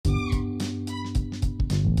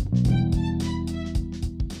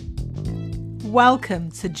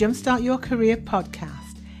Welcome to Jumpstart Your Career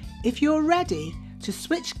podcast. If you're ready to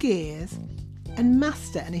switch gears and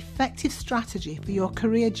master an effective strategy for your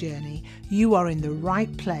career journey, you are in the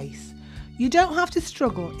right place. You don't have to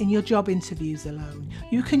struggle in your job interviews alone.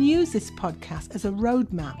 You can use this podcast as a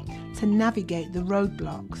roadmap to navigate the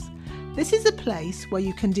roadblocks. This is a place where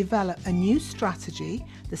you can develop a new strategy,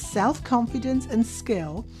 the self-confidence and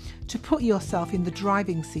skill to put yourself in the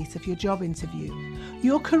driving seat of your job interview.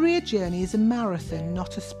 Your career journey is a marathon,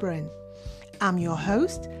 not a sprint. I'm your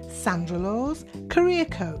host, Sandra Laws, career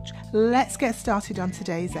coach. Let's get started on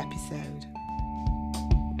today's episode.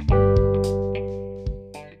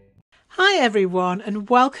 Hi everyone, and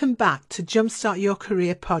welcome back to Jumpstart Your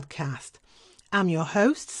Career podcast. I'm your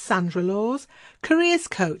host, Sandra Laws, careers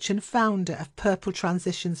coach and founder of Purple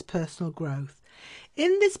Transitions Personal Growth.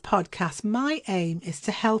 In this podcast, my aim is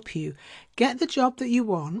to help you get the job that you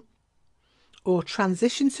want or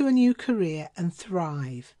transition to a new career and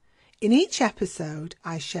thrive. In each episode,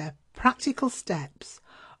 I share practical steps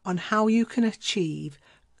on how you can achieve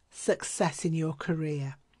success in your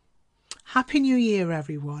career. Happy New Year,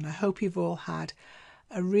 everyone. I hope you've all had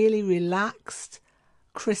a really relaxed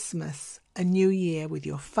Christmas, a new year with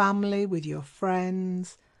your family, with your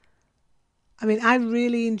friends. I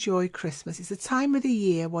really enjoy Christmas. It's a time of the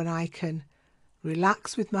year when I can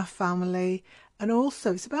relax with my family, and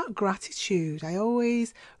also it's about gratitude. I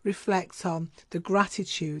always reflect on the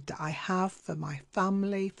gratitude that I have for my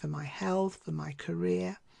family, for my health, for my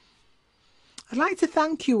career. I'd like to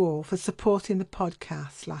thank you all for supporting the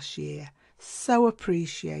podcast last year. So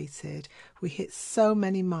appreciated. We hit so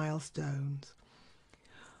many milestones.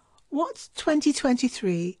 What's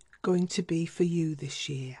 2023 going to be for you this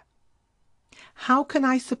year? How can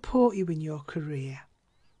I support you in your career?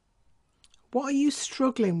 What are you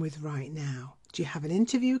struggling with right now? Do you have an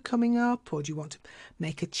interview coming up, or do you want to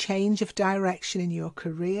make a change of direction in your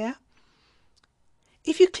career?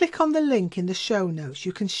 If you click on the link in the show notes,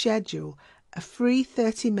 you can schedule a free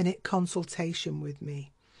 30-minute consultation with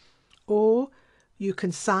me, or you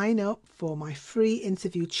can sign up for my free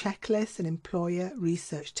interview checklist and employer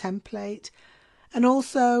research template, and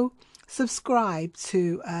also subscribe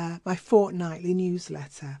to my fortnightly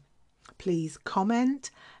newsletter. Please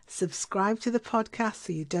comment, subscribe to the podcast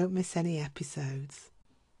so you don't miss any episodes.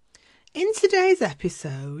 In today's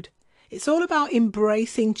episode, it's all about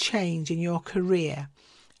embracing change in your career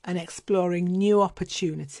and exploring new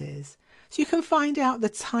opportunities, so you can find out the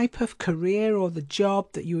type of career or the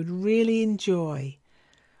job that you would really enjoy.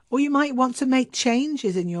 Or you might want to make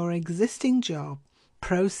changes in your existing job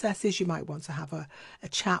processes. You might want to have a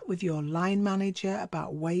chat with your line manager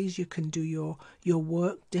about ways you can do your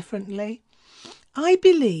work differently. I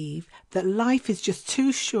believe that life is just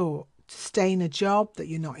too short to stay in a job that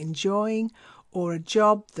you're not enjoying or a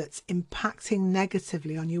job that's impacting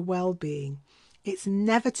negatively on your well-being. It's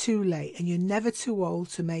never too late, and you're never too old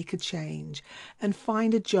to make a change and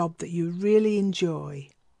find a job that you really enjoy.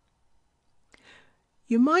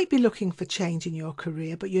 You might be looking for change in your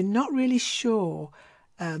career, but you're not really sure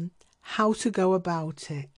how to go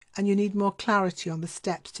about it, and you need more clarity on the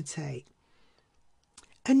steps to take.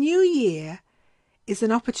 A new year is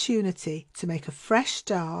an opportunity to make a fresh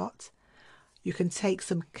start. You can take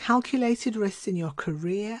some calculated risks in your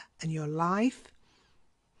career and your life.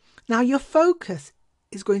 Now, your focus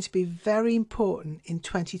is going to be very important in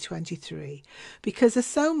 2023 because there's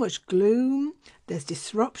so much gloom, there's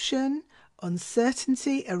disruption,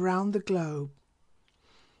 uncertainty around the globe.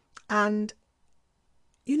 And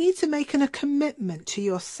you need to make a commitment to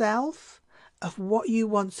yourself of what you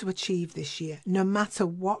want to achieve this year, no matter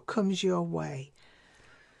what comes your way.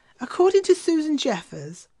 According to Susan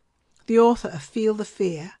Jeffers, the author of Feel the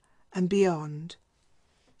Fear and Beyond,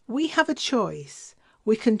 we have a choice.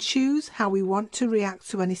 We can choose how we want to react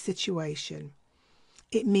to any situation.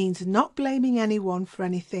 It means not blaming anyone for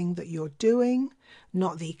anything that you're doing,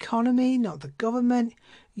 not the economy, not the government.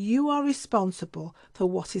 You are responsible for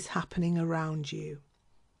what is happening around you.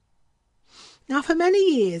 Now, for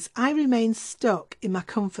many years, I remained stuck in my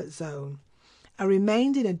comfort zone. I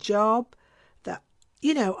remained in a job that,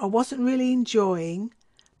 I wasn't really enjoying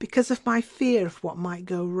because of my fear of what might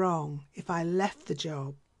go wrong if I left the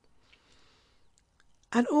job.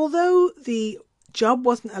 And although the job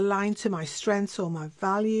wasn't aligned to my strengths or my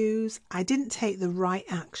values, I didn't take the right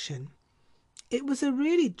action. It was a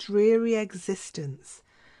really dreary existence.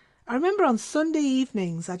 I remember on Sunday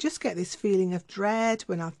evenings, I just get this feeling of dread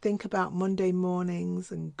when I think about Monday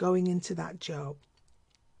mornings and going into that job.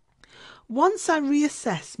 Once I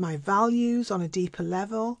reassessed my values on a deeper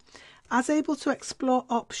level, I was able to explore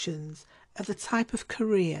options of the type of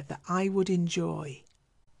career that I would enjoy.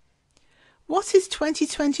 What is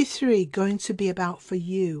 2023 going to be about for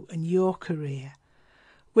you and your career?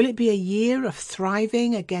 Will it be a year of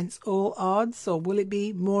thriving against all odds, or will it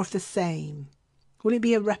be more of the same? Will it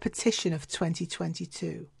be a repetition of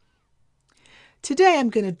 2022? Today I'm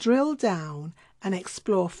going to drill down and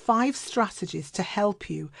explore 5 strategies to help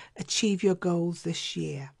you achieve your goals this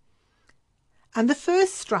year. And the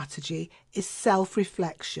first strategy is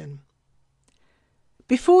self-reflection.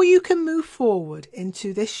 Before you can move forward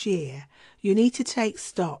into this year, you need to take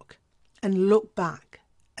stock and look back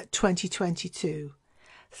at 2022.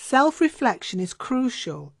 Self-reflection is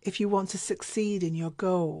crucial if you want to succeed in your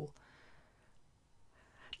goal.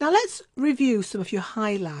 Now let's review some of your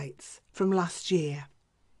highlights from last year.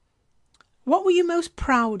 What were you most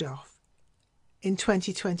proud of in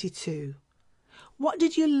 2022? What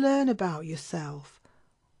did you learn about yourself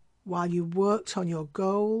while you worked on your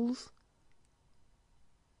goals?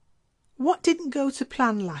 What didn't go to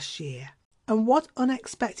plan last year? And what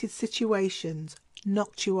unexpected situations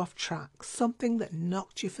knocked you off track? Something that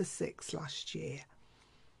knocked you for 6 last year.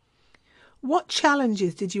 What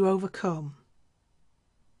challenges did you overcome?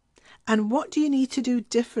 And what do you need to do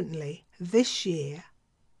differently this year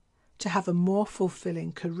to have a more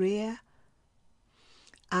fulfilling career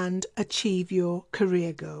and achieve your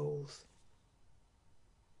career goals?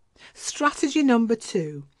 Strategy number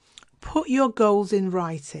 2, put your goals in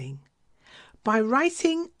writing. By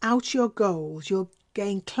writing out your goals, you'll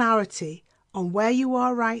gain clarity on where you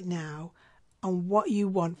are right now and what you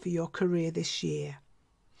want for your career this year.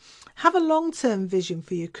 Have a long-term vision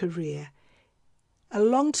for your career. A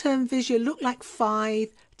long-term vision look like 5,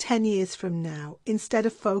 10 years from now, instead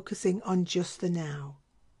of focusing on just the now.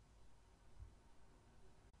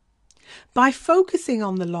 By focusing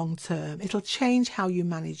on the long term, it'll change how you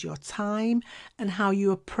manage your time and how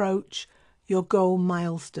you approach your goal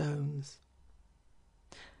milestones.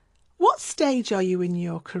 What stage are you in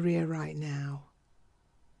your career right now?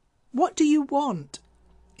 What do you want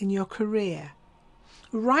in your career?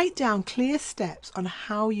 Write down clear steps on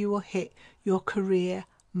how you will hit your career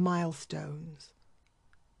milestones.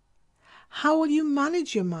 How will you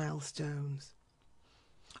manage your milestones?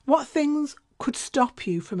 What things could stop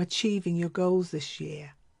you from achieving your goals this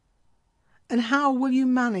year? And how will you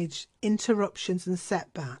manage interruptions and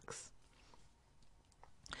setbacks?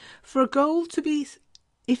 For a goal to be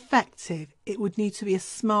effective, it would need to be a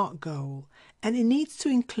SMART goal, and it needs to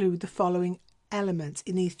include the following elements.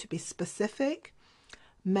 It needs to be specific,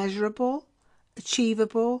 measurable,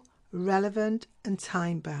 achievable, relevant, and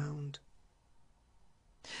time-bound.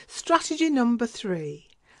 Strategy number 3.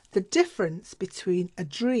 The difference between a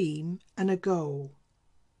dream and a goal.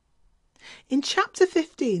 In chapter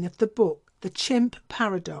 15 of the book The Chimp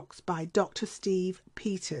Paradox by Dr. Steve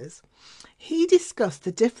Peters, he discussed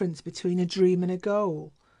the difference between a dream and a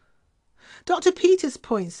goal. Dr. Peters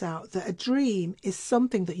points out that a dream is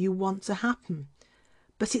something that you want to happen,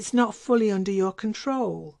 but it's not fully under your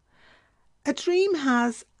control. A dream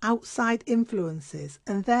has outside influences,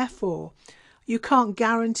 and therefore you can't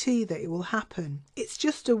guarantee that it will happen. It's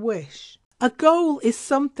just a wish. A goal is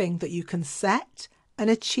something that you can set and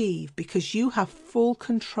achieve because you have full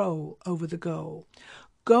control over the goal.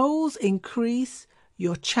 Goals increase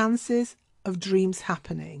your chances of dreams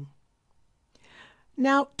happening.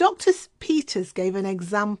 Now, Dr. Peters gave an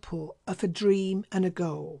example of a dream and a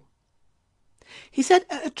goal. He said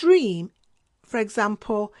a dream, for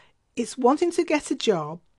example, it's wanting to get a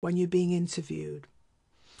job when you're being interviewed.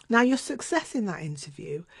 Now, your success in that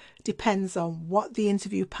interview depends on what the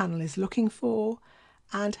interview panel is looking for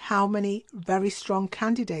and how many very strong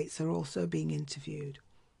candidates are also being interviewed.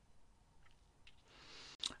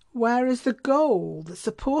 Whereas the goal that's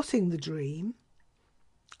supporting the dream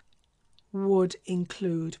would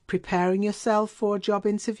include preparing yourself for a job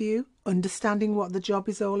interview, understanding what the job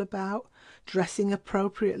is all about, dressing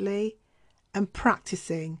appropriately, and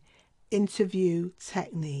practicing interview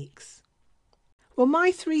techniques. Well,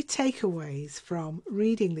 my 3 takeaways from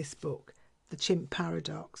reading this book, The Chimp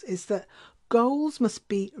Paradox, is that goals must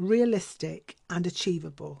be realistic and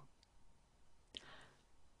achievable.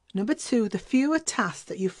 Number 2, the fewer tasks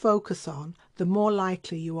that you focus on, the more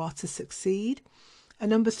likely you are to succeed. And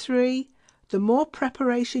number 3, the more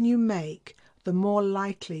preparation you make, the more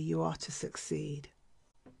likely you are to succeed.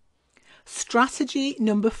 Strategy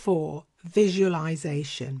number 4,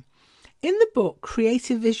 visualization. In the book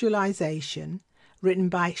Creative Visualization, written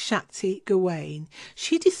by Shakti Gawain,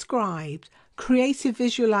 she described creative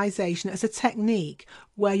visualization as a technique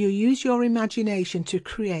where you use your imagination to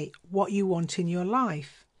create what you want in your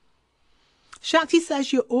life. Shakti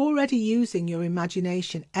says you're already using your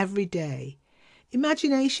imagination every day.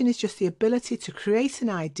 Imagination is just the ability to create an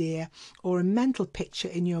idea or a mental picture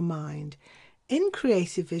in your mind. In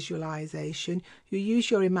creative visualization, you use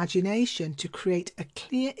your imagination to create a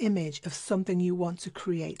clear image of something you want to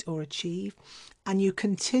create or achieve, and you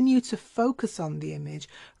continue to focus on the image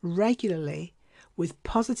regularly with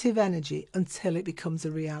positive energy until it becomes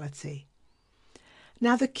a reality.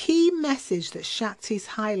 Now, the key message that Shakti is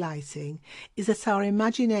highlighting is that our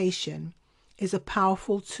imagination is a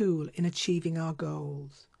powerful tool in achieving our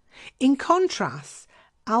goals. In contrast,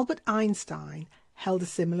 Albert Einstein held a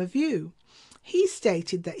similar view. He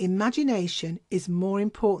stated that imagination is more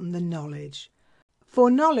important than knowledge,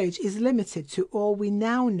 for knowledge is limited to all we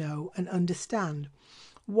now know and understand,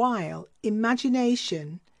 while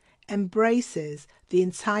imagination embraces the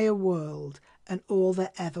entire world and all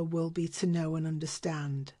there ever will be to know and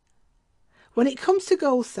understand. When it comes to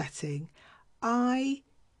goal setting, I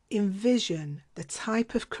envision the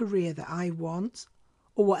type of career that I want,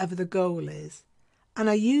 or whatever the goal is, and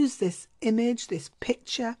I use this image, this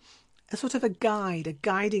picture, as sort of a guide, a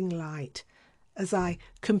guiding light as I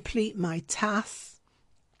complete my tasks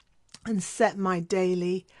and set my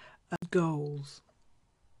daily goals.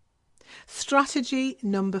 Strategy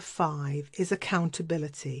number 5 is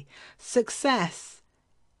accountability. Success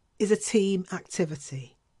is a team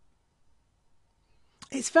activity.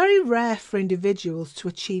 It's very rare for individuals to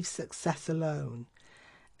achieve success alone.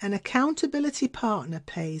 An accountability partner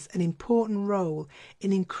plays an important role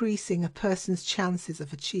in increasing a person's chances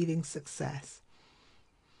of achieving success.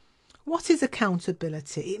 What is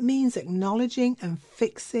accountability? It means acknowledging and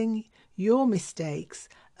fixing your mistakes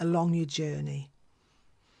along your journey.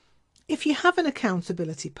 If you have an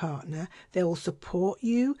accountability partner, they will support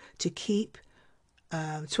you to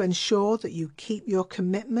ensure that you keep your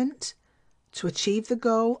commitment to achieve the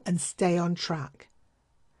goal and stay on track.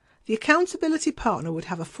 The accountability partner would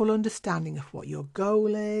have a full understanding of what your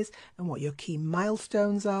goal is and what your key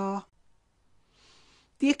milestones are.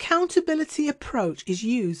 The accountability approach is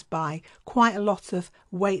used by quite a lot of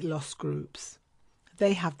weight loss groups.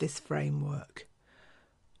 They have this framework.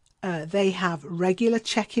 They have regular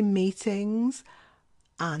check-in meetings,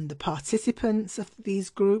 and the participants of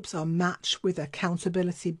these groups are matched with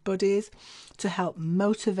accountability buddies to help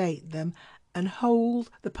motivate them and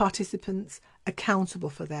hold the participants accountable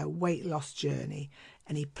for their weight loss journey,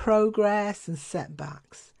 any progress and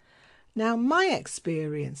setbacks. Now, my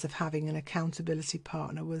experience of having an accountability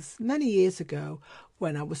partner was many years ago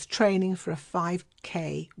when I was training for a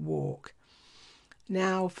 5K walk.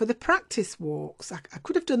 Now, for the practice walks, I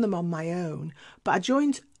could have done them on my own, but I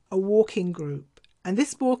joined a walking group, and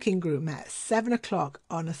this walking group met at 7 o'clock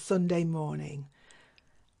on a Sunday morning.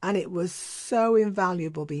 And it was so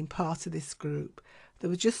invaluable being part of this group. There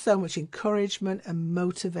was just so much encouragement and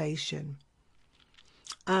motivation.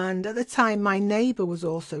 And at the time, my neighbour was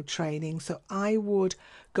also training, so I would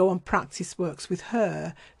go on practice works with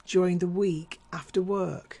her during the week after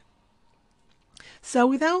work. So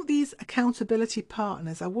without these accountability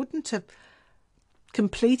partners, I wouldn't have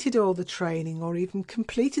completed all the training or even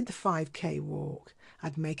completed the 5K walk.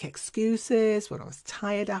 I'd make excuses when I was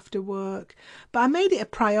tired after work, but I made it a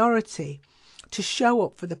priority to show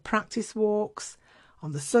up for the practice walks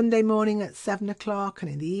on the Sunday morning at 7 o'clock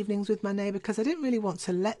and in the evenings with my neighbour, because I didn't really want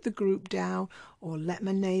to let the group down or let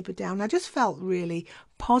my neighbour down. I just felt really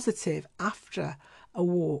positive after a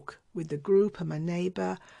walk with the group and my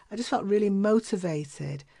neighbour. I just felt really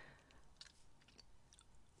motivated.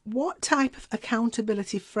 What type of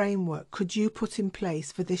accountability framework could you put in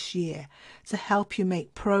place for this year to help you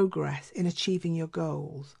make progress in achieving your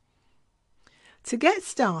goals? To get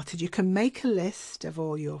started, you can make a list of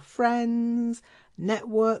all your friends,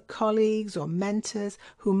 network colleagues or mentors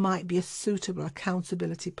who might be a suitable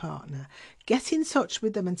accountability partner. Get in touch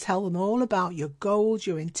with them and tell them all about your goals,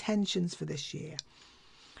 your intentions for this year.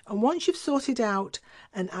 And once you've sorted out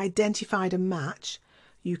and identified a match,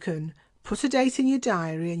 you can put a date in your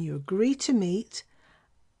diary and you agree to meet.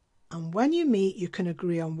 And when you meet, you can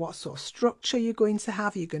agree on what sort of structure you're going to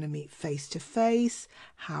have. You're going to meet face to face.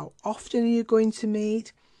 How often are you going to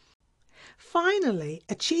meet? Finally,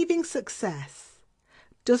 achieving success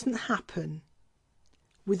doesn't happen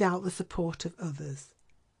without the support of others.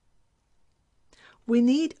 We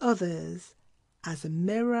need others as a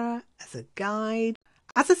mirror, as a guide.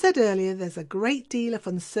 As I said earlier, there's a great deal of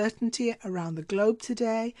uncertainty around the globe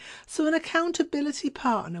today, so an accountability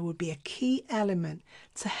partner would be a key element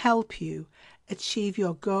to help you achieve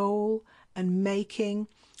your goal and making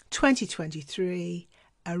 2023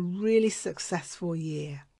 a really successful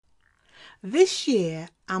year. This year,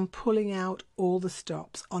 I'm pulling out all the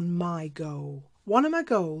stops on my goal. One of my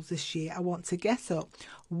goals this year, I want to get up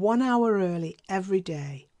 1 hour early every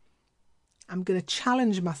day. I'm going to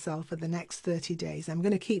challenge myself for the next 30 days. I'm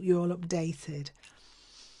going to keep you all updated.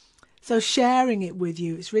 So sharing it with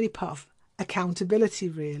you, it's really part of accountability,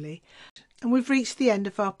 really. And we've reached the end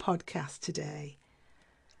of our podcast today.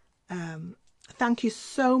 Thank you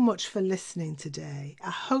so much for listening today. I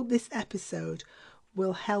hope this episode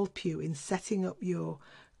will help you in setting up your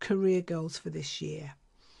career goals for this year.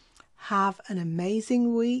 Have an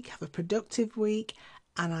amazing week, have a productive week,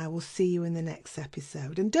 and I will see you in the next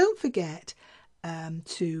episode. And don't forget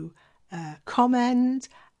to comment,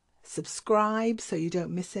 subscribe so you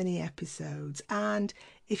don't miss any episodes. And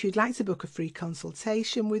if you'd like to book a free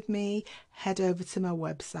consultation with me, head over to my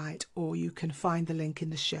website, or you can find the link in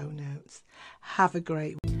the show notes. Have a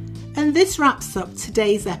great week. And this wraps up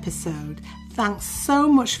today's episode. Thanks so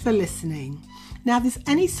much for listening. Now, if there's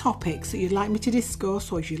any topics that you'd like me to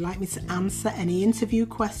discuss, or if you'd like me to answer any interview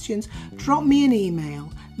questions, drop me an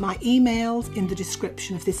email. My email's in the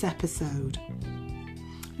description of this episode.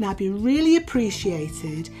 Now, I'd be really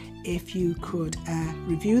appreciated if you could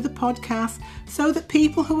review the podcast so that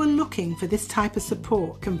people who are looking for this type of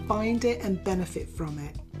support can find it and benefit from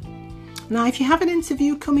it. Now, if you have an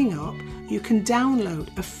interview coming up, you can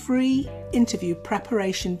download a free interview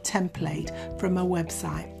preparation template from my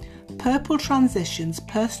website,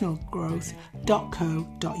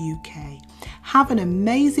 purpletransitionspersonalgrowth.co.uk. Have an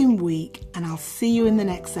amazing week, and I'll see you in the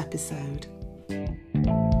next episode.